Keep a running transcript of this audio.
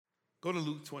Go to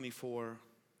Luke 24,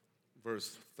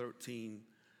 verse 13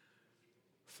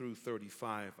 through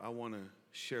 35. I want to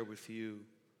share with you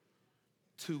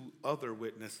two other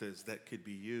witnesses that could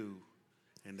be you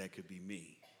and that could be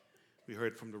me. We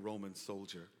heard from the Roman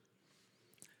soldier.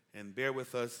 And bear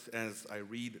with us as I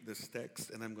read this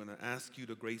text, and I'm going to ask you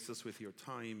to grace us with your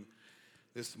time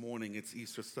this morning. It's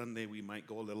Easter Sunday. We might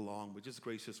go a little long, but just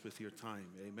grace us with your time.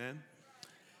 Amen.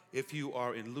 If you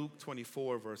are in Luke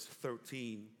 24, verse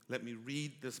 13, let me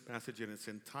read this passage in its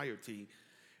entirety,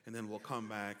 and then we'll come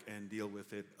back and deal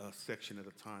with it a section at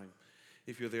a time.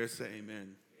 If you're there, say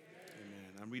amen.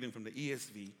 Amen. I'm reading from the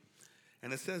ESV,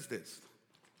 and it says this.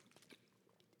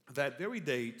 That very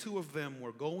day, two of them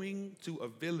were going to a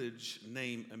village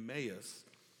named Emmaus,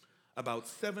 about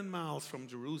 7 miles from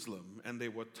Jerusalem, and they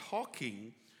were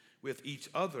talking with each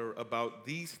other about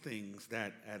these things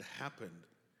that had happened.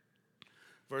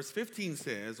 Verse 15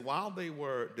 says, while they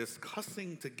were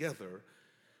discussing together,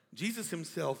 Jesus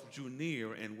himself drew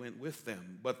near and went with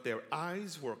them, but their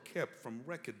eyes were kept from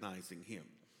recognizing him.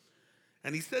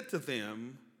 And he said to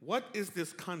them, what is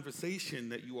this conversation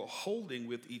that you are holding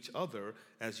with each other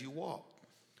as you walk?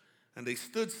 And they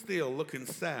stood still, looking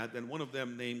sad, and one of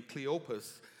them, named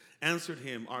Cleopas, answered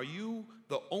him, are you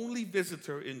the only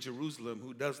visitor in Jerusalem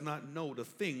who does not know the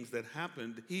things that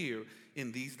happened here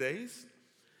in these days?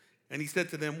 And he said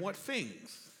to them, what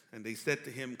things? And they said to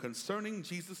him, concerning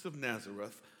Jesus of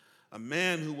Nazareth, a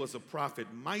man who was a prophet,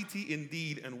 mighty in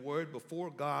deed and word before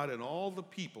God and all the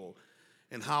people,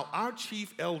 and how our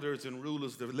chief elders and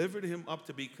rulers delivered him up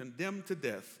to be condemned to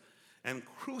death and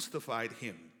crucified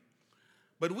him.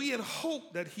 But we had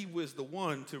hoped that he was the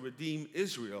one to redeem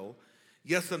Israel.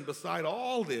 Yes, and beside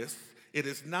all this, it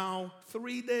is now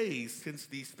 3 days since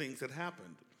these things had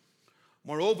happened.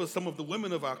 Moreover, some of the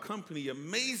women of our company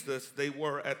amazed us. They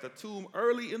were at the tomb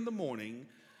early in the morning,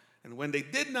 and when they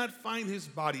did not find his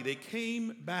body, they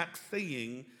came back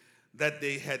saying that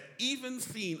they had even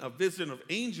seen a vision of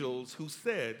angels who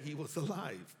said he was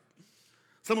alive.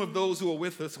 Some of those who were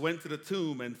with us went to the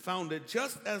tomb and found it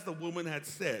just as the woman had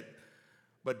said,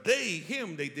 but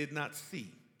him they did not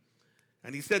see.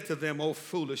 And he said to them, O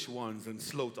foolish ones and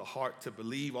slow to heart to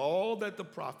believe all that the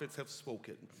prophets have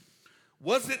spoken.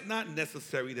 Was it not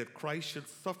necessary that Christ should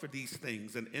suffer these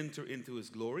things and enter into his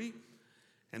glory?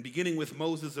 And beginning with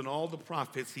Moses and all the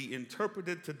prophets, he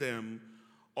interpreted to them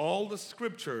all the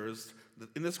scriptures,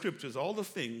 in the scriptures, all the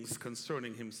things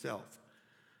concerning himself.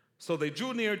 So they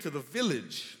drew near to the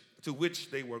village to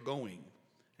which they were going,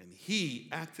 and he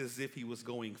acted as if he was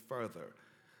going further.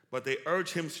 But they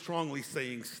urged him strongly,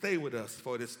 saying, stay with us,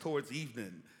 for it is towards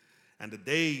evening, and the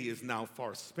day is now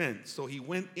far spent. So he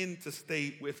went in to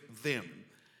stay with them.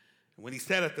 And when he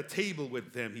sat at the table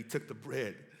with them, he took the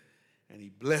bread, and he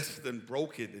blessed and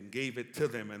broke it and gave it to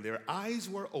them. And their eyes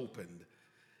were opened,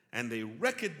 and they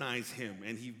recognized him,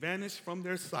 and he vanished from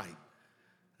their sight.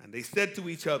 And they said to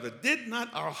each other, did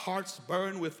not our hearts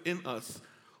burn within us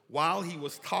while he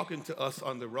was talking to us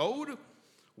on the road,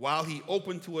 while he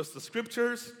opened to us the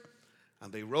scriptures?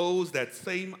 And they rose that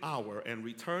same hour and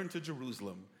returned to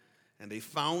Jerusalem. And they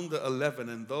found the 11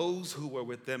 and those who were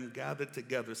with them gathered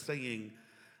together, saying,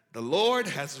 the Lord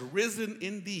has risen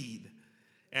indeed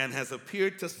and has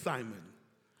appeared to Simon.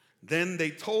 Then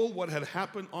they told what had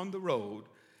happened on the road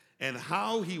and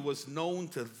how he was known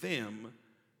to them.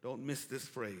 Don't miss this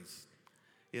phrase,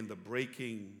 in the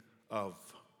breaking of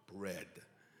bread.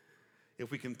 If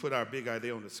we can put our big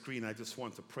idea on the screen, I just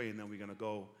want to pray, and then we're going to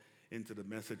go into the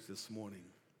message this morning.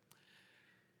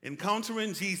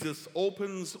 Encountering Jesus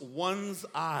opens one's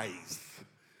eyes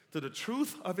to the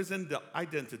truth of his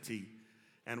identity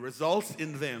and results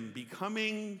in them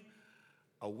becoming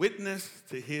a witness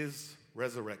to his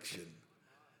resurrection.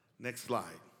 Next slide.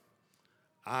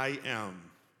 I am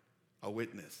a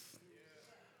witness.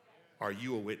 Are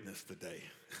you a witness today?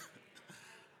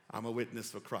 I'm a witness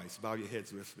for Christ. Bow your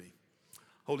heads with me.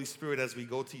 Holy Spirit, as we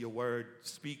go to your word,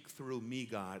 speak through me,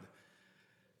 God.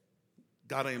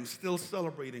 God, I am still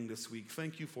celebrating this week.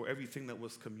 Thank you for everything that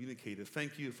was communicated.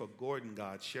 Thank you for Gordon,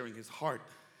 God, sharing his heart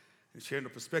and sharing the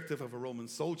perspective of a Roman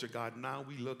soldier. God, now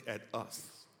we look at us.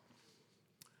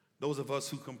 Those of us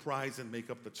who comprise and make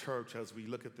up the church, as we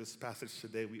look at this passage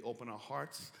today, we open our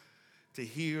hearts to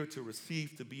hear, to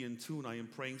receive, to be in tune. I am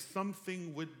praying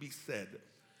something would be said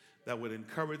that would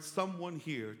encourage someone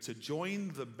here to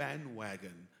join the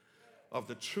bandwagon of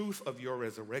the truth of your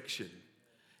resurrection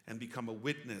and become a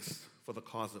witness for the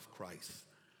cause of Christ.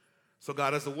 So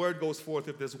God, as the word goes forth,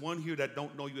 if there's one here that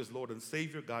don't know you as Lord and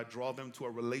Savior, God, draw them to a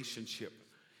relationship.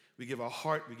 We give our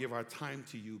heart, we give our time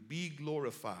to you. Be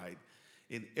glorified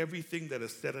in everything that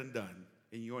is said and done.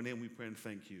 In your name we pray and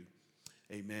thank you.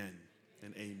 Amen.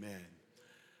 and amen.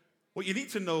 What you need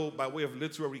to know by way of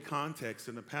literary context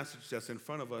in the passage that's in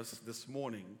front of us this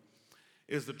morning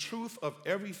is the truth of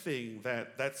everything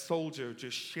that that soldier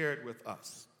just shared with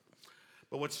us.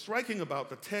 But what's striking about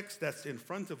the text that's in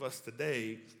front of us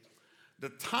today, the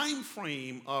time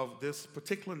frame of this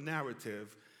particular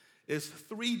narrative is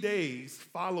 3 days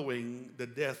following the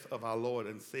death of our Lord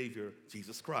and Savior,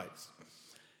 Jesus Christ.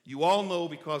 You all know,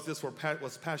 because this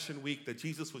was Passion Week, that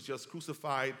Jesus was just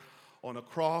crucified on a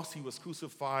cross. He was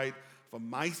crucified for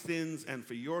my sins and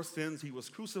for your sins. He was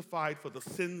crucified for the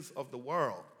sins of the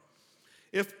world.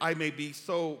 If I may be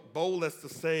so bold as to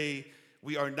say,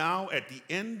 we are now at the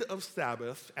end of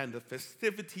Sabbath and the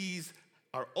festivities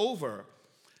are over,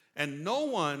 and no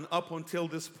one up until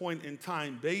this point in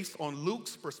time, based on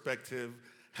Luke's perspective,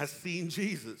 has seen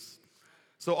Jesus.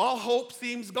 So all hope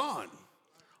seems gone.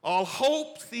 All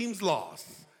hope seems lost.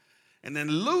 And then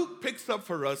Luke picks up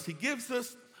for us, he gives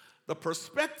us the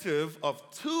perspective of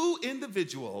two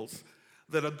individuals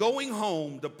that are going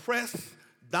home depressed,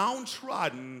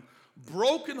 downtrodden,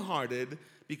 brokenhearted,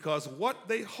 because what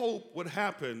they hoped would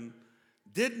happen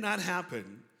did not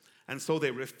happen, and so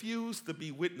they refused to be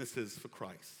witnesses for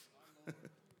Christ.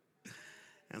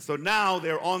 And so now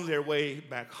they're on their way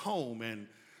back home, and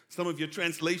some of your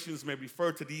translations may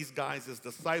refer to these guys as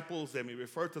disciples. They may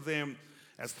refer to them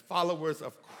as followers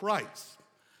of Christ.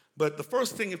 But the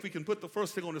first thing, if we can put the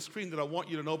first thing on the screen that I want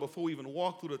you to know before we even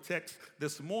walk through the text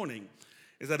this morning,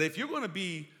 is that if you're going to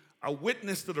be a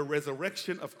witness to the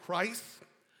resurrection of Christ,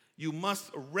 you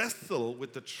must wrestle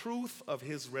with the truth of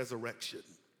his resurrection.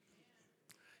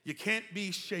 You can't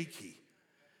be shaky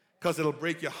because it'll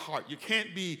break your heart. You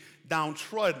can't be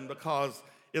downtrodden because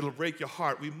it'll break your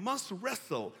heart. We must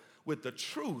wrestle with the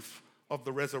truth of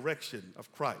the resurrection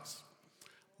of Christ.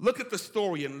 Look at the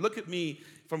story and look at me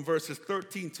from verses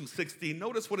 13 to 16.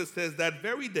 Notice what it says. That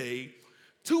very day,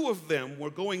 two of them were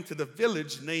going to the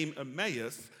village named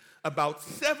Emmaus, about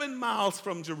 7 miles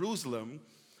from Jerusalem.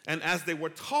 And as they were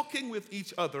talking with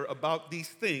each other about these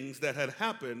things that had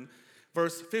happened,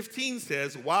 verse 15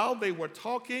 says, while they were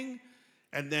talking,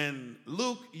 and then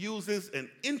Luke uses an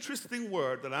interesting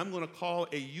word that I'm going to call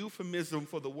a euphemism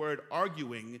for the word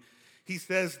arguing. He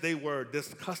says they were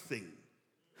discussing.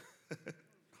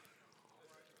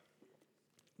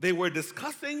 They were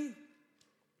discussing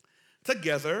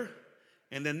together,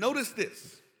 and then notice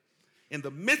this. In the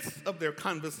midst of their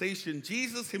conversation,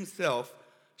 Jesus himself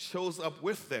shows up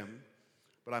with them,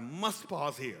 but I must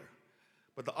pause here.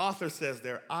 But the author says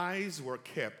their eyes were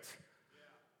kept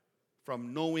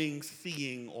from knowing,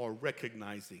 seeing, or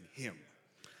recognizing him.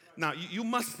 Now, you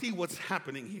must see what's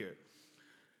happening here.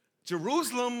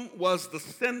 Jerusalem was the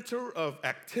center of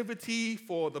activity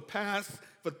for the past,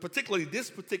 but particularly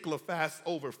this particular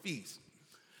Passover feast.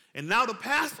 And now the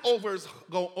Passovers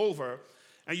go over,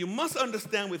 and you must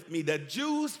understand with me that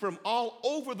Jews from all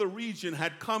over the region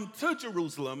had come to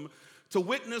Jerusalem to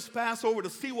witness Passover, to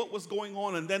see what was going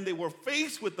on, and then they were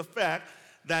faced with the fact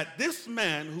that this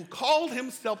man who called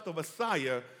himself the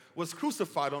Messiah was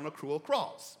crucified on a cruel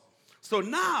cross. So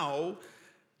now,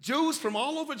 Jews from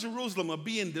all over Jerusalem are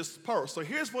being dispersed. So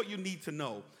here's what you need to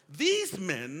know. These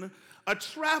men are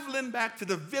traveling back to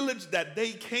the village that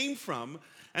they came from,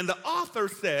 and the author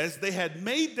says they had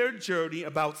made their journey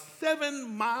about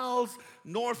 7 miles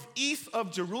northeast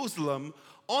of Jerusalem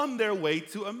on their way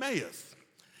to Emmaus.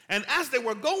 And as they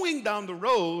were going down the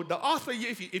road, the author,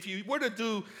 if you were to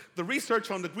do the research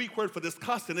on the Greek word for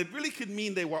discussing, it really could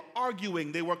mean they were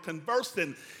arguing, they were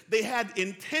conversing, they had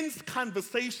intense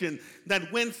conversation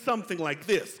that went something like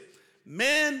this.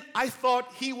 Man, I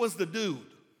thought he was the dude.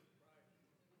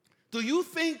 Do you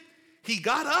think he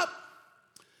got up?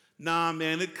 Nah,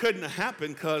 man, it couldn't have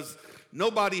happened because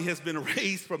nobody has been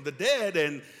raised from the dead.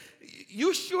 And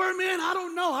you sure, man? I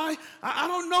don't know. I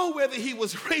don't know whether he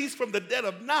was raised from the dead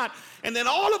or not. And then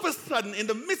all of a sudden, in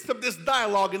the midst of this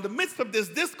dialogue, in the midst of this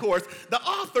discourse, the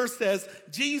author says,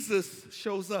 Jesus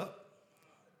shows up.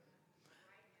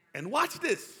 And watch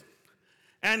this.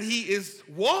 And he is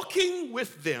walking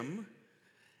with them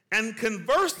and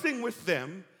conversing with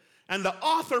them. And the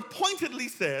author pointedly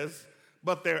says,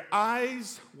 but their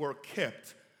eyes were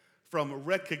kept from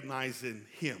recognizing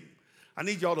him. I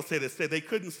need y'all to say this. Say they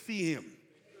couldn't see him.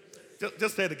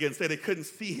 Just say it again. Say they couldn't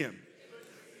see him.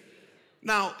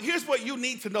 Now, here's what you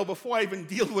need to know before I even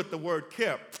deal with the word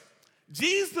kept.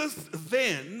 Jesus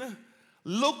then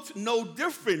looked no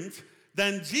different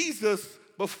than Jesus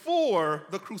before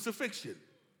the crucifixion.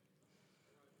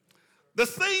 The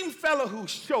same fellow who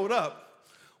showed up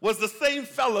was the same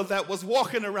fella that was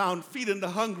walking around feeding the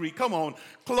hungry, come on,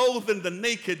 clothing the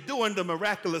naked, doing the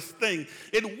miraculous thing.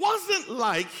 It wasn't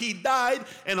like he died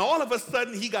and all of a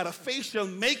sudden he got a facial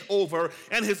makeover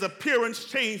and his appearance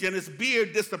changed and his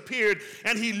beard disappeared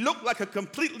and he looked like a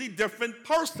completely different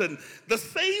person. The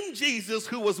same Jesus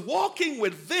who was walking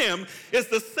with them is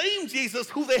the same Jesus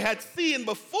who they had seen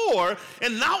before,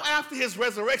 and now after his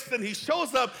resurrection he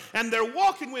shows up and they're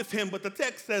walking with him, but the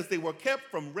text says they were kept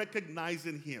from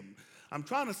recognizing him. I'm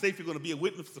trying to say, if you're going to be a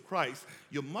witness to Christ,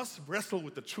 you must wrestle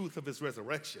with the truth of his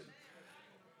resurrection.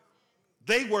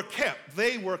 They were kept,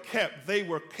 they were kept, they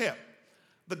were kept.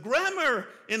 The grammar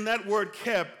in that word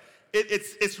kept,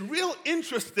 it's real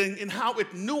interesting in how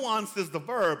it nuances the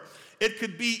verb. It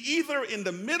could be either in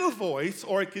the middle voice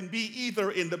or it can be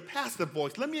either in the passive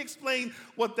voice. Let me explain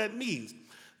what that means.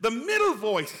 The middle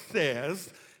voice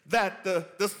says that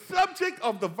the subject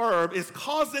of the verb is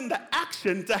causing the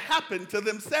action to happen to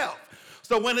themselves.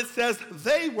 So when it says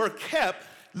they were kept,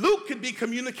 Luke could be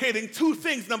communicating two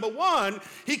things. Number one,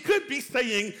 he could be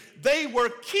saying they were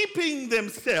keeping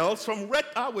themselves from,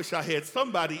 I wish I had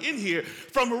somebody in here,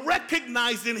 from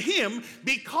recognizing him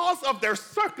because of their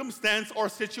circumstance or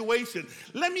situation.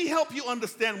 Let me help you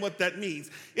understand what that means.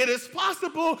 It is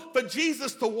possible for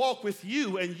Jesus to walk with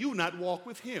you and you not walk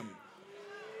with him.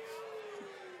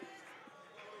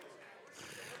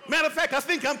 Matter of fact, I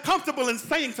think I'm comfortable in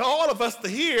saying to all of us to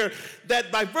hear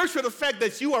that by virtue of the fact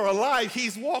that you are alive,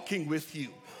 he's walking with you.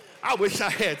 I wish I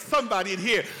had somebody in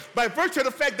here. By virtue of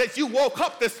the fact that you woke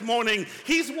up this morning,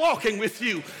 he's walking with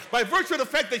you. By virtue of the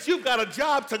fact that you've got a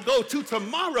job to go to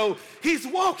tomorrow, he's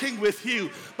walking with you.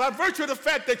 By virtue of the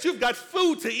fact that you've got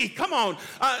food to eat, come on,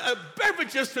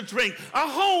 beverages to drink, a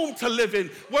home to live in,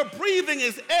 we're breathing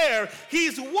his air,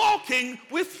 he's walking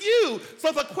with you.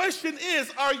 So the question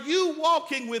is, are you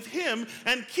walking with him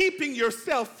and keeping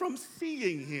yourself from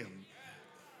seeing him?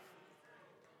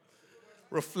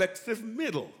 Reflexive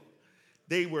middle.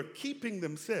 They were keeping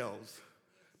themselves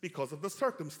because of the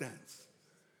circumstance.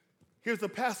 Here's a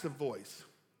passive voice.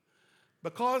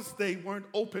 Because they weren't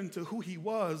open to who he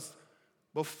was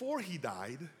before he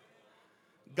died,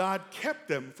 God kept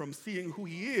them from seeing who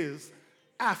he is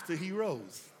after he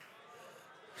rose.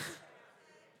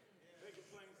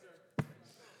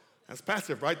 That's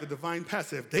passive, right? The divine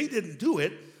passive. They didn't do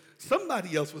it.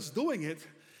 Somebody else was doing it.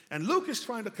 And Luke is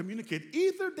trying to communicate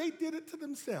either they did it to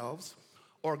themselves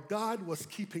or God was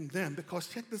keeping them. Because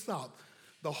check this out.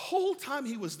 The whole time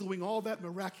he was doing all that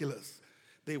miraculous,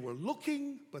 they were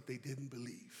looking, but they didn't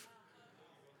believe.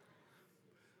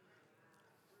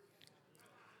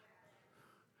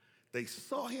 They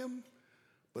saw him,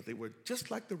 but they were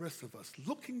just like the rest of us,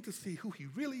 looking to see who he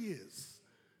really is,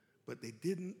 but they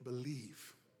didn't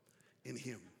believe in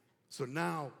him. So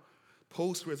now,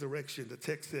 post-resurrection, the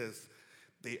text says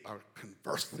they are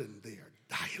conversing, they are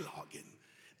dialoguing.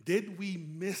 Did we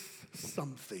miss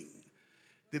something?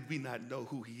 Did we not know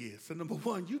who he is? So number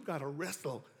one, you've got to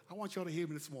wrestle. I want y'all to hear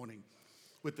me this morning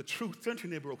with the truth. Turn to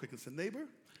your neighbor real quick and say, neighbor,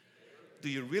 do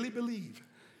you really believe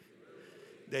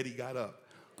that he got up?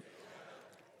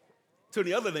 To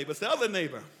the other neighbor, say, other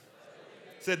neighbor,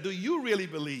 said, do you really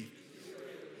believe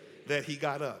that he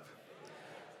got up?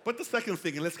 But the second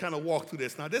thing, and let's kind of walk through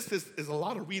this. Now, this is a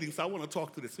lot of reading, so I want to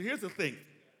talk through this. So here's the thing.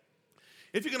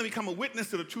 If you're going to become a witness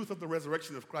to the truth of the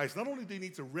resurrection of Christ, not only do you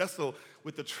need to wrestle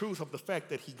with the truth of the fact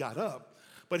that he got up,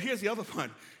 but here's the other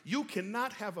one. You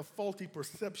cannot have a faulty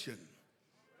perception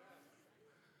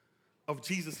of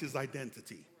Jesus'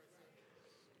 identity.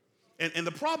 And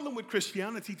the problem with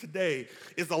Christianity today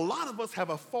is a lot of us have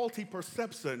a faulty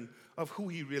perception of who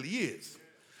he really is.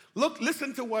 Look,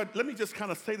 listen to what, let me just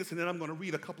kind of say this and then I'm going to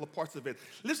read a couple of parts of it.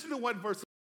 Listen to what verse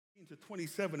 18 to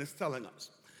 27 is telling us.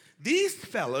 These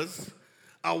fellas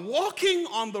are walking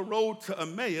on the road to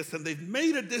Emmaus, and they've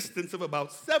made a distance of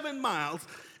about 7 miles,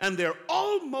 and they're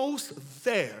almost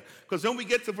there. Because when we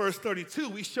get to verse 32,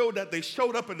 we show that they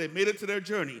showed up and they made it to their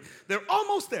journey. They're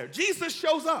almost there. Jesus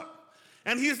shows up,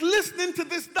 and he's listening to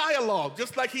this dialogue,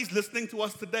 just like he's listening to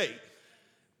us today.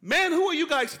 Man, who are you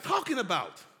guys talking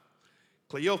about?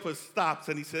 Cleopas stops,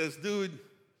 and he says, dude,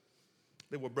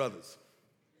 they were brothers.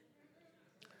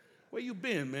 Where you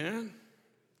been, man?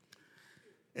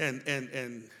 And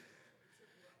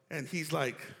he's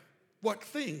like, what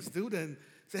things, dude? And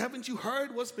say, haven't you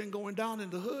heard what's been going down in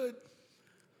the hood?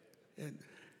 And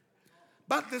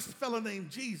about this fella named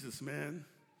Jesus, man.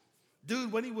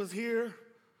 Dude, when he was here,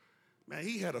 man,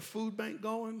 he had a food bank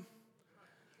going.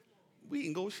 We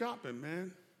can go shopping,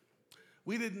 man.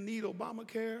 We didn't need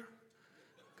Obamacare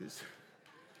because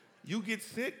you get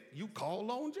sick, you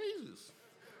call on Jesus.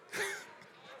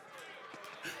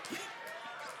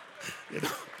 You know?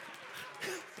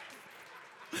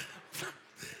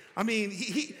 I mean,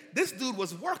 this dude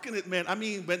was working it, man. I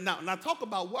mean, but now talk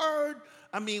about word.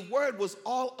 I mean, word was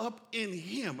all up in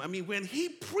him. I mean, when he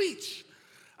preached,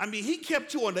 I mean, he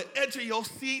kept you on the edge of your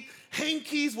seat.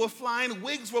 Hankies were flying,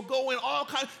 wigs were going, all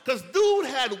kinds. Because dude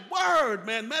had word,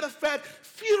 man. Matter of fact,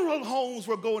 funeral homes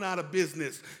were going out of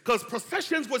business. Because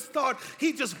processions would start.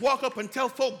 He'd just walk up and tell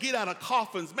folk, get out of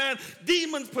coffins. Man,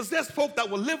 demons possessed folk that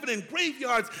were living in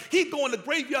graveyards. He'd go in the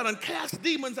graveyard and cast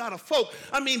demons out of folk.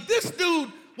 I mean, this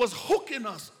dude was hooking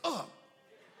us up.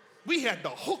 We had to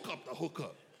hook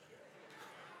up.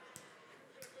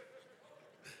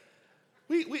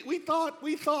 We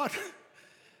thought,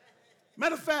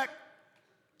 matter of fact,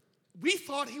 we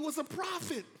thought he was a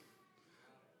prophet,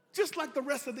 just like the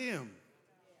rest of them,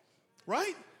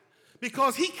 right?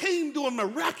 Because he came doing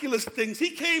miraculous things.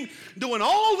 He came doing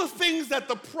all the things that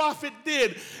the prophet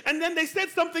did. And then they said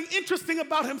something interesting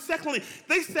about him. Secondly,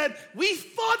 they said, we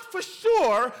thought for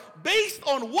sure, based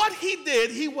on what he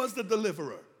did, he was the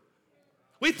deliverer.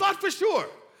 We thought for sure.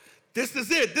 This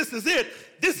is it.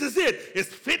 It's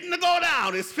fitting to go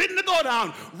down. It's fitting to go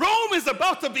down. Rome is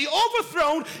about to be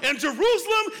overthrown, and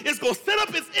Jerusalem is going to set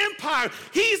up its empire.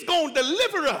 He's going to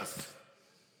deliver us.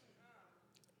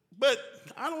 But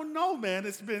I don't know, man.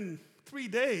 It's been 3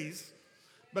 days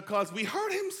because we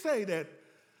heard him say that,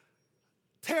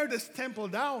 tear this temple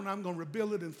down, I'm going to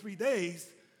rebuild it in 3 days.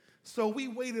 So we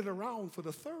waited around for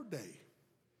the third day.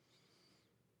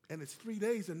 And it's 3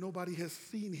 days and nobody has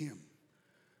seen him.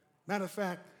 Matter of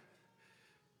fact,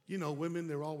 you know, women,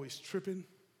 they're always tripping.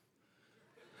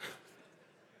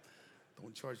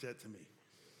 Don't charge that to me.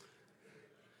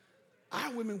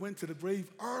 Our women went to the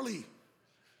grave early.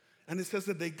 And it says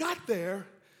that they got there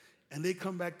and they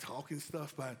come back talking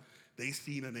stuff about they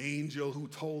seen an angel who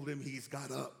told them he's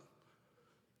got up.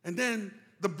 And then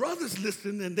the brothers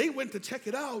listened and they went to check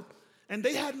it out and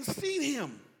they hadn't seen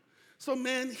him. So,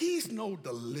 man, he's no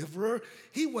deliverer.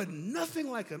 He was nothing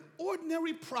like an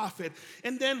ordinary prophet.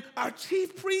 And then our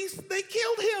chief priests, they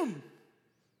killed him.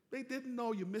 They didn't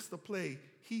know you missed the play.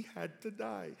 He had to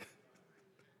die.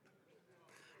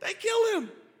 They killed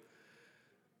him.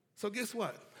 So guess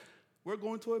what? We're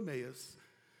going to Emmaus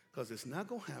because it's not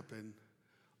going to happen.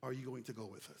 Are you going to go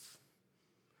with us?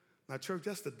 Now, church,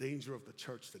 that's the danger of the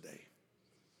church today.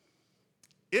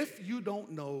 If you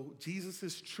don't know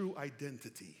Jesus' true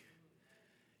identity,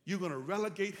 you're going to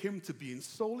relegate him to being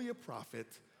solely a prophet,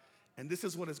 and this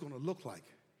is what it's going to look like.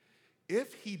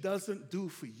 If he doesn't do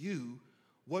for you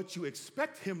what you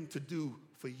expect him to do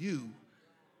for you,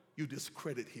 you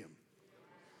discredit him.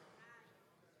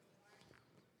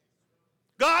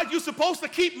 God, you're supposed to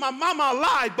keep my mama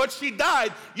alive, but she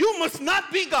died. You must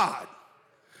not be God.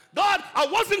 God, I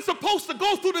wasn't supposed to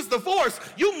go through this divorce.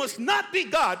 You must not be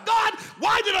God. God,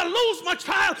 why did I lose my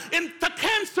child to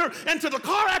cancer and to the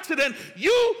car accident?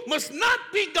 You must not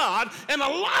be God. And a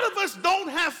lot of us don't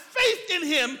have faith in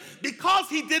him because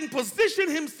he didn't position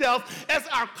himself as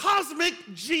our cosmic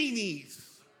genies.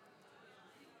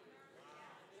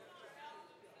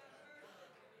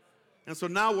 And so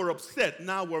now we're upset.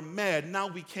 Now we're mad. Now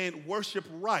we can't worship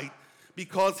right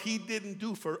because he didn't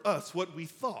do for us what we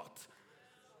thought.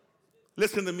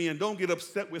 Listen to me and don't get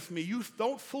upset with me. You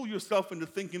don't fool yourself into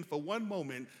thinking for one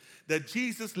moment that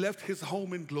Jesus left his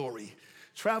home in glory,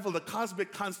 traveled a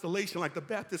cosmic constellation like the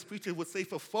Baptist preacher would say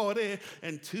for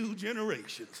 42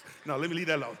 generations. No, let me leave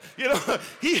that alone. You know,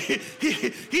 he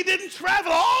didn't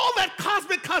travel all that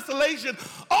cosmic constellation,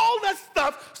 all that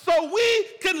stuff so we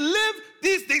can live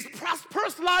these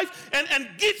prosperous life and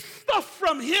get stuff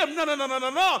from him.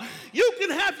 No. You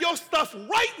can have your stuff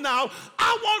right now.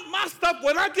 I want my stuff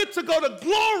when I get to go to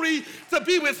glory to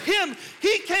be with him.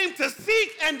 He came to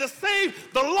seek and to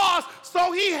save the lost,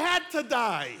 so he had to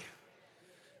die.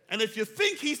 And if you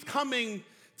think he's coming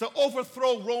to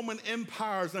overthrow Roman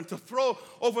empires and to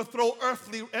overthrow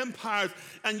earthly empires,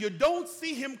 and you don't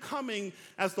see him coming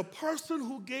as the person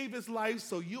who gave his life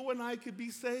so you and I could be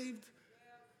saved,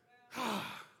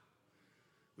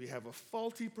 we have a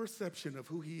faulty perception of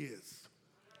who he is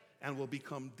and will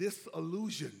become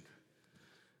disillusioned.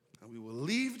 And we will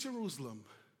leave Jerusalem,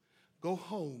 go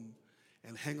home,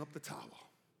 and hang up the towel.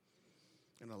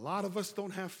 And a lot of us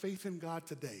don't have faith in God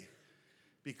today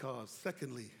because,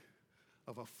 secondly,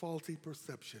 of a faulty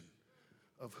perception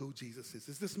of who Jesus is.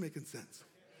 Is this making sense?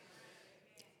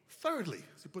 Thirdly,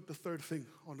 as you put the third thing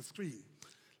on the screen,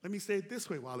 let me say it this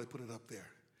way while I put it up there.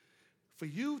 For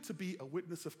you to be a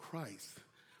witness of Christ,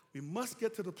 we must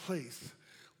get to the place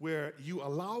where you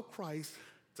allow Christ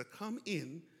to come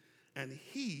in and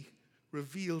he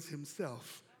reveals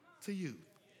himself to you.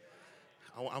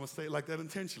 I'm going to say it like that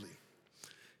intentionally.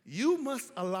 You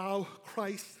must allow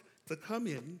Christ to come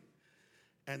in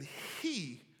and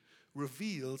he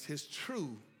reveals his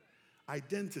true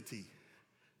identity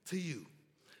to you.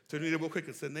 Turn to your neighbor real quick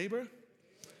and say, neighbor,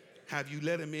 have you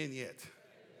let him in yet?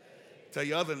 Tell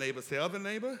your other neighbor, say, other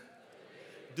neighbor,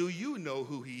 do you know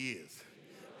who he is?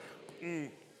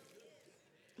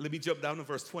 Let me jump down to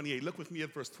verse 28. Look with me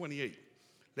at verse 28.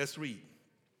 Let's read.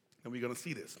 And we're going to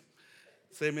see this.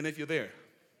 Say amen if you're there.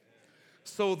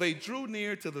 So they drew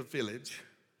near to the village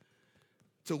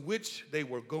to which they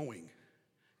were going.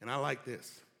 And I like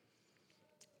this.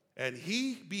 And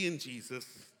he, being Jesus,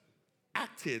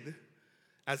 acted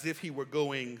as if he were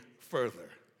going further.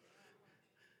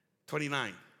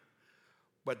 29.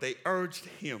 But they urged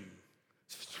him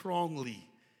strongly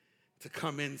to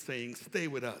come in, saying, stay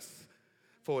with us,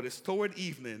 for it is toward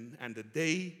evening, and the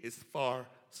day is far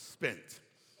spent.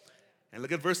 And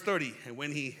look at verse 30. And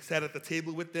when he sat at the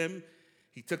table with them,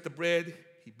 he took the bread,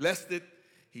 he blessed it,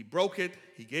 he broke it,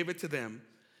 he gave it to them,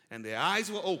 and their eyes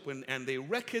were opened, and they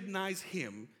recognized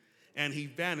him, and he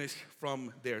vanished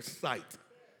from their sight.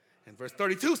 And verse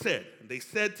 32 said, they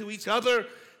said to each other,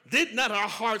 did not our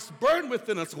hearts burn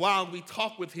within us while we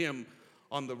talked with him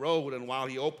on the road and while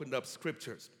he opened up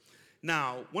scriptures?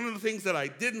 Now, one of the things that I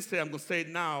didn't say, I'm going to say it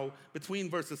now, between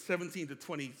verses 17 to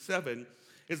 27,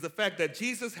 is the fact that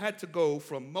Jesus had to go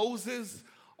from Moses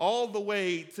all the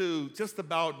way to just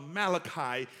about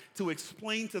Malachi to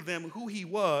explain to them who he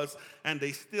was, and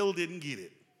they still didn't get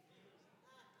it.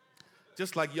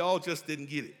 Just like y'all just didn't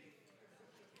get it.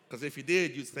 Because if you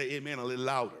did, you'd say amen a little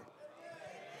louder.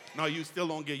 No, you still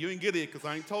don't get it. You didn't get it because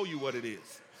I ain't told you what it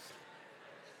is.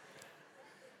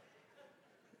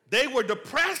 They were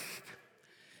depressed.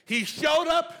 He showed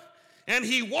up and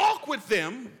he walked with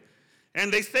them,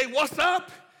 and they say, what's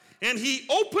up? And he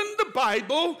opened the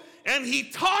Bible and he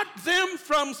taught them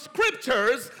from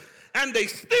scriptures, and they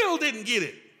still didn't get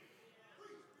it.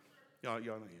 Y'all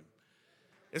know him.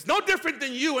 It's no different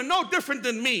than you and no different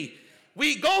than me.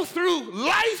 We go through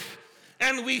life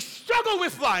and we struggle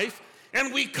with life,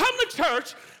 and we come to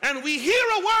church and we hear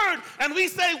a word and we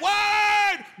say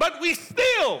word, but we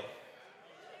still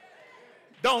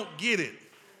don't get it.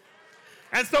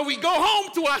 And so we go home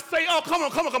to us, say, oh, come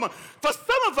on. For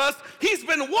some of us, he's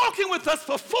been walking with us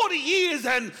for 40 years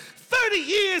and 30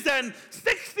 years and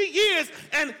 60 years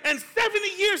and 70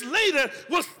 years later,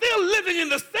 we're still living in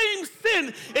the same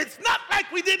sin. It's not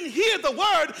like we didn't hear the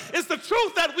word. It's the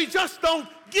truth that we just don't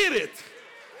get it.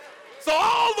 So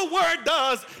all the word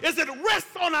does is it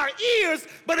rests on our ears,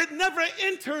 but it never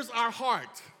enters our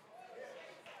heart.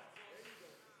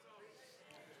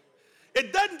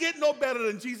 It doesn't get no better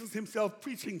than Jesus himself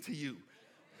preaching to you.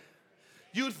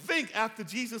 You'd think after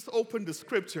Jesus opened the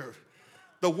scripture,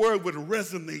 the word would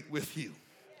resonate with you.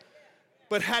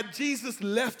 But had Jesus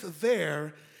left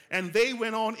there and they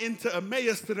went on into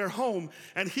Emmaus to their home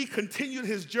and he continued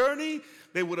his journey,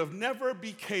 they would have never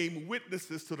became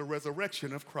witnesses to the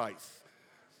resurrection of Christ.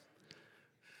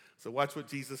 So watch what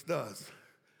Jesus does.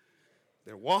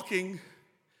 They're walking,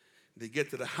 they get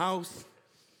to the house.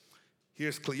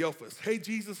 Here's Cleophas. Hey,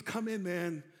 Jesus, come in,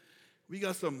 man. We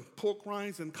got some pork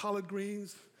rinds and collard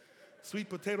greens, sweet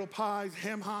potato pies,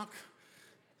 ham hock.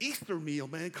 Easter meal,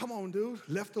 man. Come on, dude.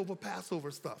 Leftover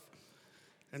Passover stuff.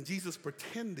 And Jesus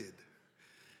pretended,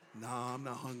 nah, I'm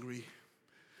not hungry,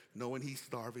 knowing he's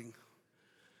starving.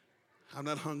 I'm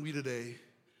not hungry today.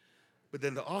 But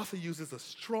then the author uses a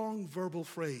strong verbal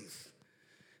phrase.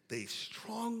 They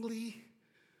strongly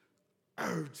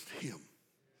urged him.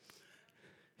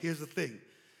 Here's the thing.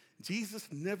 Jesus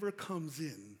never comes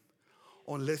in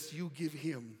unless you give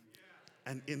him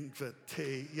an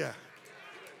invitation. Yeah.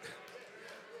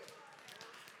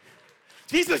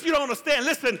 Jesus, you don't understand.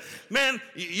 Listen, man,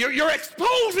 you're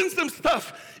exposing some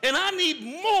stuff, and I need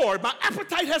more. My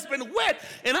appetite has been whet,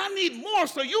 and I need more.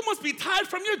 So you must be tired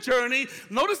from your journey.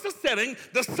 Notice the setting.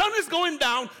 The sun is going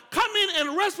down. Come in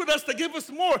and rest with us to give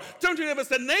us more. Turn to your neighbor and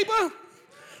say, neighbor,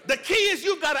 the key is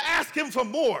you've got to ask him for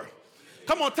more.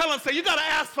 Come on, tell him, say, you got to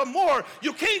ask for more.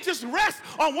 You can't just rest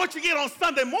on what you get on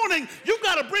Sunday morning. You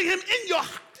got to bring him in your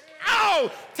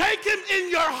house. Take him in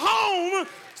your home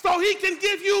so he can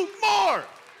give you more.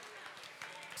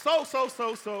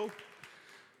 So.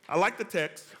 I like the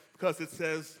text because it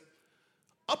says,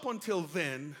 up until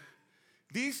then,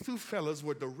 these two fellas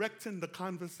were directing the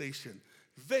conversation.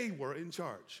 They were in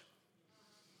charge.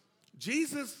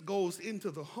 Jesus goes into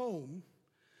the home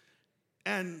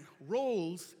and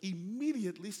roles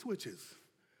immediately switches.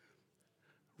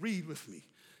 Read with me,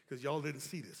 because y'all didn't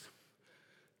see this.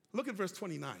 Look at verse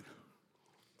 29.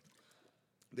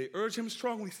 They urge him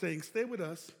strongly, saying, stay with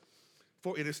us,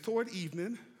 for it is toward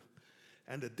evening,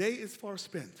 and the day is far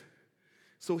spent.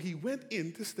 So he went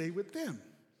in to stay with them.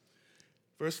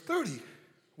 Verse 30,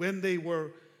 when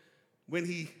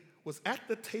he was at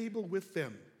the table with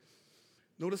them,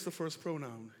 notice the first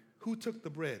pronoun. Who took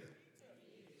the bread?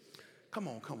 Come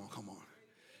on.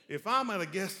 If I'm at a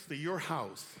guest to your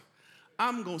house,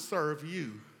 I'm going to serve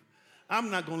you.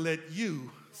 I'm not going to let you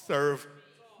serve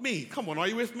me. Come on, are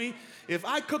you with me? If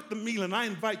I cook the meal and I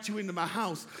invite you into my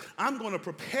house, I'm going to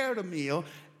prepare the meal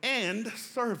and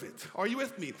serve it. Are you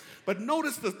with me? But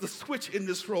notice the switch in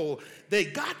this role. They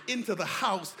got into the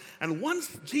house, and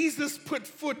once Jesus put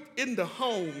foot in the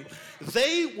home,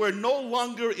 they were no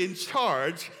longer in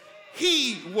charge.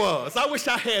 He was. I wish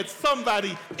I had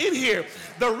somebody in here.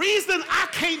 The reason I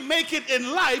can't make it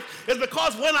in life is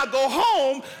because when I go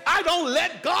home, I don't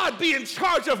let God be in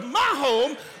charge of my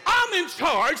home. I'm in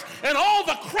charge, and all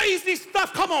the crazy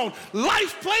stuff, come on,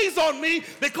 life plays on me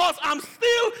because I'm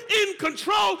still in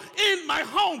control in my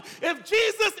home. If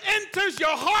Jesus enters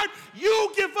your heart,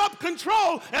 you give up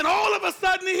control, and all of a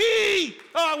sudden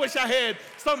I wish I had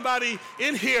somebody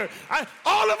in here.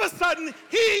 All of a sudden,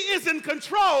 he is in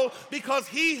control because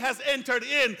he has entered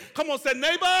in. Come on, say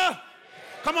neighbor.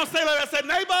 Come on, say like I said,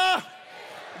 neighbor.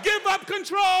 Give up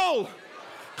control.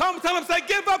 Come tell him, say,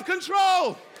 give up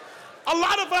control. A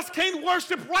lot of us can't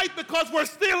worship right because we're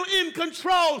still in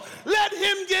control. Let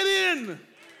him get in.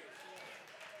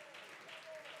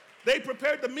 They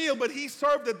prepared the meal, but he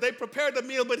served it. They prepared the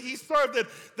meal, but he served it.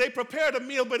 They prepared a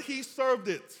meal, but he served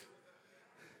it.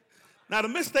 Now, the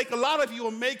mistake a lot of you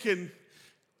are making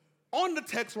on the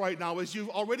text right now is you've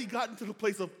already gotten to the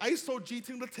place of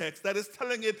eisegeting the text, that is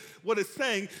telling it what it's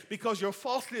saying, because you're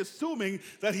falsely assuming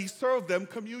that he served them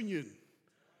communion.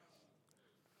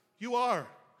 You are,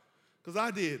 because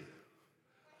I did.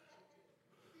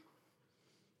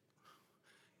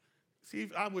 See,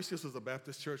 I wish this was a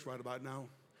Baptist church right about now,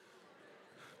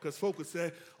 because folk would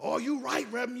say, oh, you right,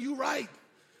 Reverend, you right.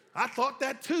 I thought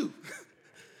that too.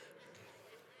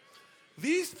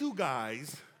 These two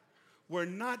guys were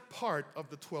not part of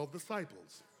the 12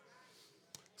 disciples.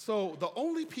 So the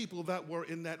only people that were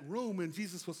in that room when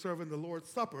Jesus was serving the Lord's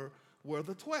Supper were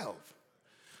the 12.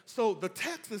 So the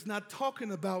text is not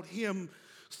talking about him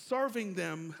serving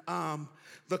them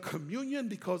the communion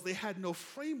because they had no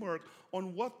framework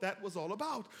on what that was all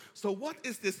about. So what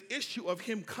is this issue of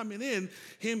him coming in,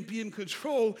 him being in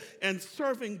control and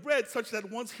serving bread such that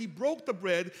once he broke the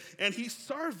bread and he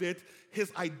served it,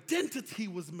 his identity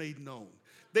was made known.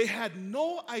 They had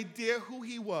no idea who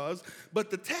he was,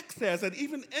 but the text says, and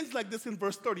even ends like this in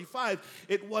verse 35,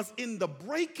 it was in the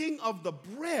breaking of the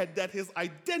bread that his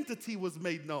identity was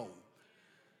made known.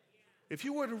 If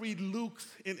you were to read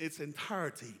Luke's in its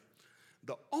entirety,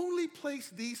 the only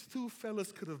place these two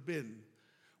fellas could have been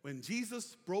when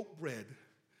Jesus broke bread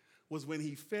was when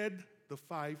he fed the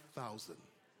 5,000.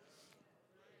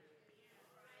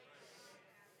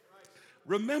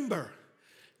 Remember,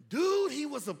 dude, he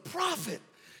was a prophet.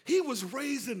 He was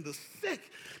raising the sick.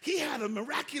 He had a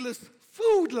miraculous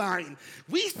food line.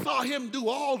 We saw him do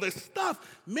all this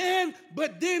stuff, man,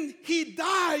 but then he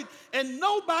died and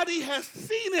nobody has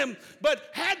seen him. But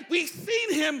had we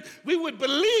seen him, we would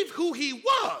believe who he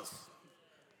was.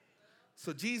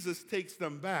 So Jesus takes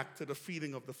them back to the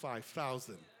feeding of the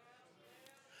 5,000.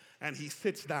 And he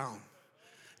sits down,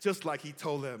 just like he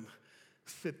told them,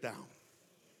 sit down.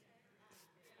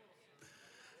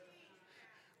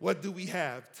 What do we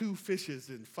have? 2 fishes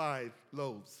and 5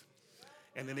 loaves.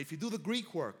 And then if you do the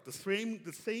Greek work, the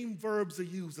same verbs are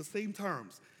used, the same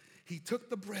terms. He took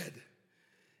the bread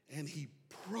and he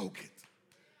broke it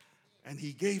and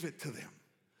he gave it to them.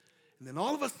 And then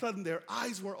all of a sudden their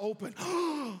eyes were open.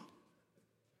 Oh,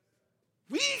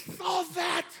 we saw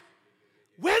that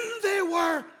when there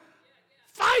were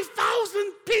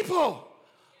 5,000 people.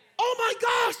 Oh my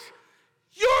gosh,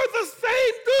 you're the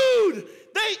same dude.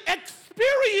 They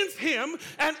experienced him,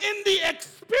 and in the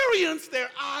experience, their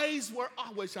eyes were, I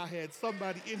wish I had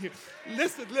somebody in here.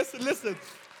 Listen.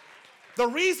 The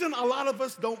reason a lot of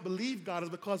us don't believe God is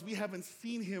because we haven't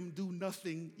seen him do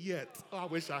nothing yet. Oh, I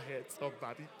wish I had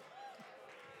somebody.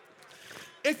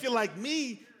 If you're like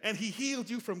me and he healed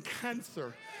you from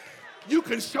cancer, you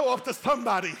can show up to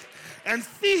somebody and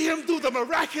see him do the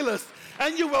miraculous,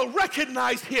 and you will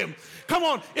recognize him. Come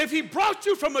on, if he brought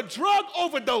you from a drug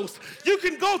overdose, you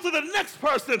can go to the next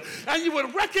person and you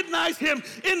will recognize him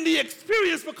in the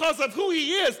experience because of who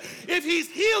he is. If he's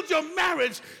healed your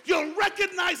marriage, you'll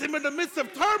recognize him in the midst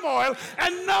of turmoil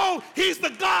and know he's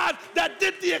the God that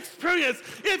did the experience.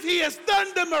 If he has done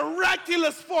the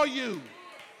miraculous for you,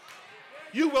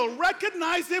 you will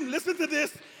recognize him, listen to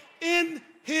this, in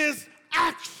his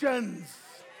actions.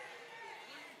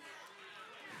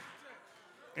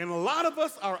 And a lot of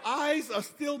us, our eyes are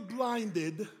still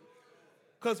blinded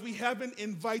because we haven't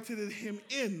invited him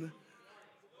in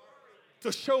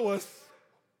to show us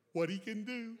what he can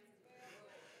do.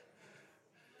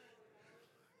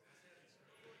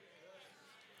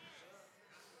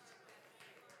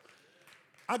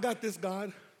 I got this,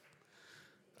 God.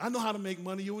 I know how to make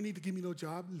money. You don't need to give me no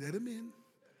job. Let him in.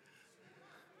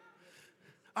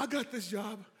 I got this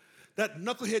job. That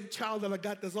knucklehead child that I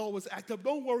got that's always act up.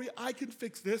 Don't worry, I can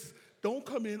fix this. Don't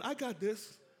come in. I got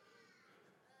this.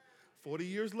 40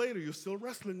 years later, you're still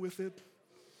wrestling with it.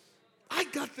 I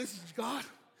got this, God.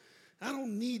 I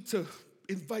don't need to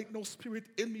invite no spirit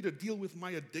in me to deal with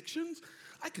my addictions.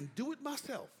 I can do it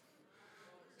myself.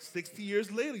 60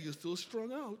 years later, you're still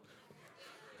strung out.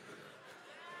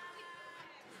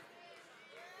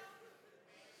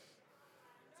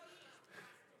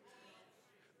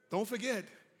 Don't forget,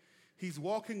 he's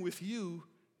walking with you.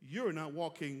 You're not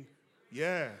walking.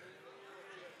 Yeah.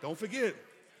 Don't forget.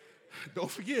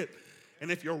 Don't forget. And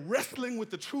if you're wrestling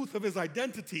with the truth of his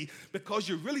identity because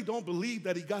you really don't believe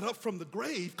that he got up from the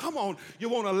grave, come on, you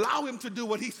won't allow him to do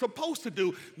what he's supposed to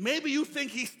do. Maybe you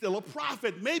think he's still a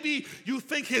prophet. Maybe you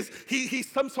think he's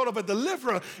some sort of a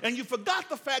deliverer, and you forgot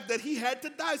the fact that he had to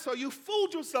die, so you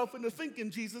fooled yourself into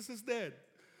thinking Jesus is dead.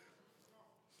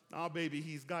 Nah, baby,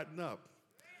 he's gotten up.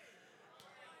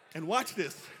 And watch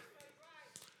this.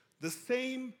 The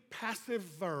same passive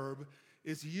verb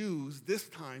is used this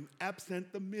time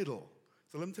absent the middle.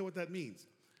 So let me tell you what that means.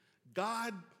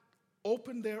 God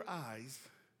opened their eyes,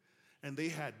 and they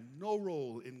had no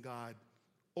role in God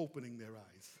opening their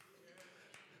eyes.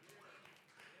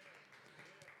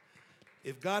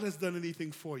 If God has done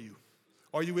anything for you,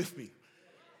 are you with me?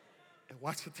 And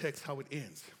watch the text, how it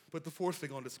ends. Put the fourth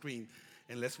thing on the screen,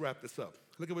 and let's wrap this up.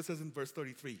 Look at what it says in verse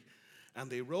 33. And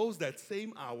they rose that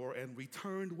same hour and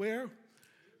returned where?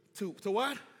 To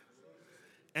what?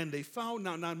 And they found,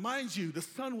 now mind you, the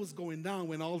sun was going down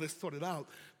when all this sorted out,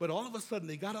 but all of a sudden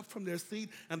they got up from their seat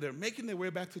and they're making their way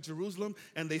back to Jerusalem,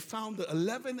 and they found the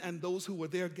 11 and those who were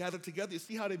there gathered together. You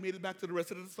see how they made it back to the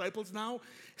rest of the disciples now?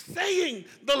 Saying,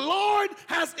 the Lord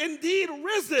has indeed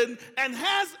risen and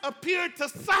has appeared to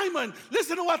Simon.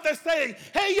 Listen to what they're saying.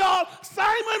 Hey, y'all,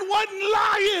 Simon wasn't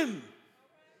lying.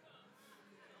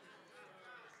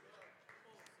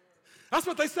 That's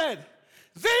what they said.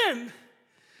 Then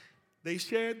they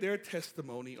shared their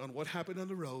testimony on what happened on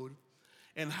the road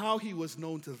and how he was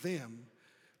known to them.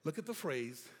 Look at the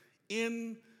phrase,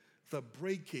 in the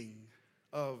breaking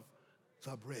of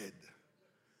the bread.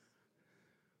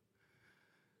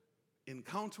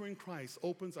 Encountering Christ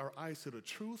opens our eyes to the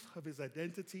truth of his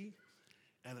identity,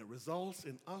 and it results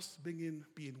in us being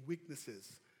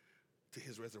witnesses to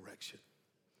his resurrection.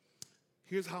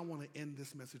 Here's how I want to end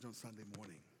this message on Sunday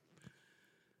morning.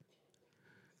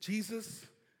 Jesus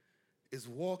is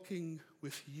walking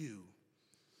with you.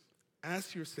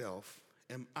 Ask yourself,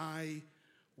 am I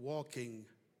walking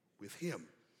with him?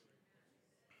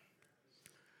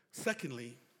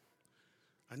 Secondly,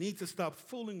 I need to stop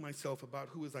fooling myself about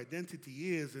who his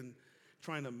identity is and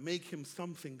trying to make him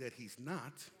something that he's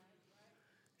not.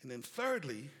 And then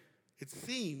thirdly, it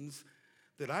seems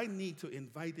that I need to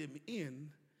invite him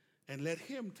in and let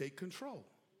him take control.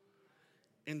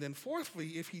 And then fourthly,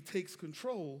 if he takes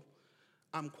control,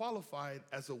 I'm qualified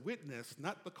as a witness,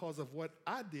 not because of what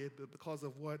I did, but because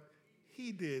of what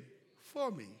he did for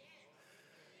me.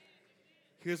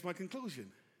 Here's my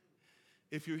conclusion.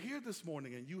 If you're here this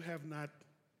morning and you have not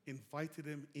invited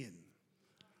him in,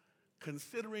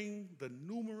 considering the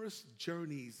numerous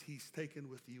journeys he's taken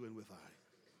with you and with I,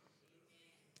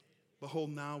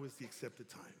 behold, now is the accepted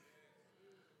time.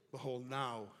 Behold,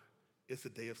 now is the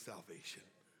day of salvation.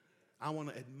 I want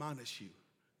to admonish you,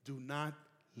 do not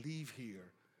leave here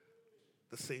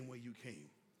the same way you came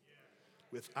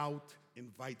without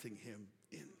inviting him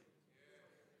in.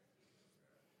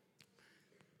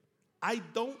 I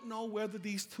don't know whether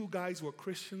these two guys were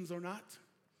Christians or not.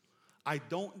 I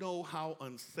don't know how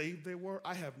unsaved they were.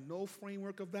 I have no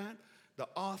framework of that. The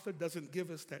author doesn't give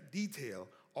us that detail.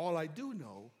 All I do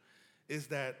know is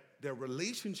that their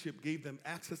relationship gave them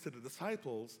access to the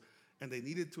disciples, and they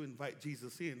needed to invite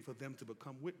Jesus in for them to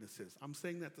become witnesses. I'm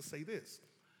saying that to say this.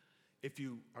 If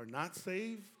you are not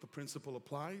saved, the principle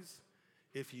applies.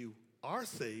 If you are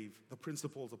saved, the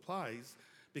principle applies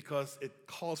because it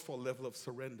calls for a level of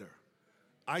surrender.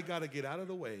 I got to get out of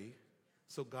the way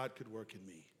so God could work in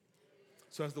me.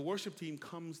 So as the worship team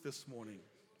comes this morning,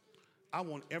 I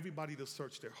want everybody to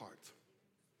search their heart.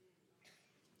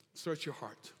 Search your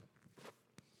heart.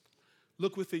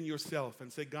 Look within yourself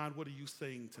and say, God, what are you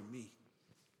saying to me?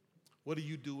 What are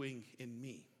you doing in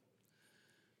me?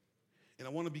 And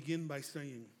I want to begin by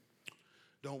saying,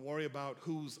 don't worry about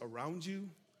who's around you.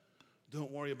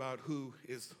 Don't worry about who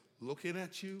is looking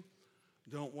at you.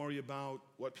 Don't worry about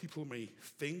what people may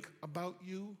think about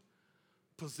you.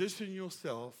 Position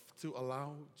yourself to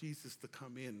allow Jesus to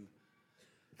come in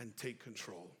and take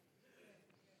control.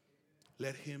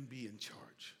 Let him be in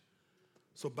charge.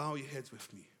 So bow your heads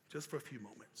with me just for a few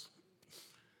moments.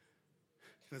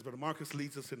 And as Brother Marcus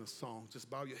leads us in a song, just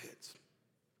bow your heads.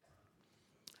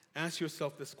 Ask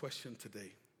yourself this question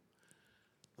today.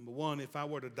 Number one, if I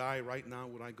were to die right now,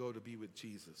 would I go to be with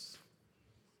Jesus?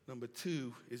 Number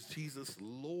two, is Jesus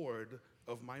Lord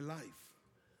of my life?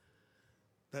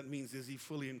 That means, is he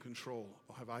fully in control,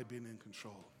 or have I been in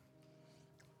control?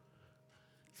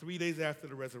 3 days after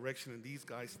the resurrection, and these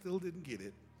guys still didn't get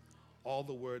it, all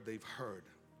the word they've heard.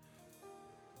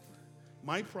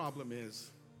 My problem is,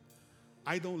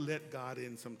 I don't let God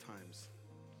in sometimes,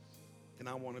 and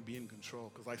I want to be in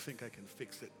control because I think I can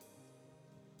fix it.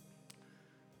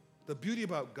 The beauty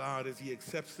about God is he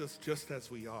accepts us just as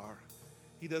we are.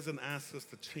 He doesn't ask us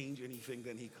to change anything,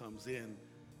 then he comes in.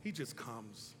 He just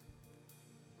comes.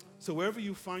 So wherever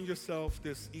you find yourself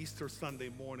this Easter Sunday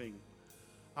morning,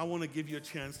 I want to give you a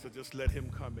chance to just let him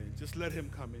come in. Just let him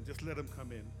come in. Just let him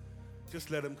come in.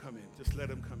 Just let him come in. Just let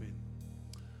him come in.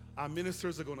 Our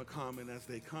ministers are going to come, and as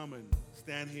they come and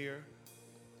stand here,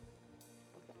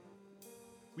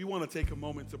 we want to take a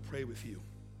moment to pray with you.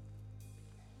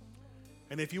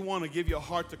 And if you want to give your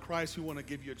heart to Christ, we want to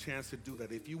give you a chance to do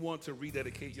that. If you want to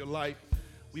rededicate your life,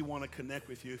 we want to connect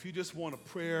with you. If you just want a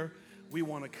prayer, we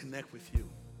want to connect with you.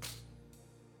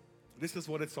 This is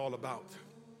what it's all about.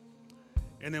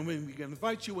 And then when we can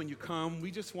invite you when you come,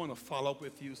 we just want to follow up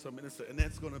with you. So Minister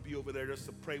Annette's going to be over there just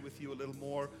to pray with you a little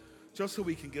more, just so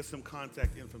we can get some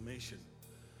contact information.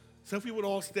 So if we would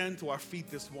all stand to our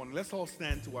feet this morning, let's all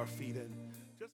stand to our feet. And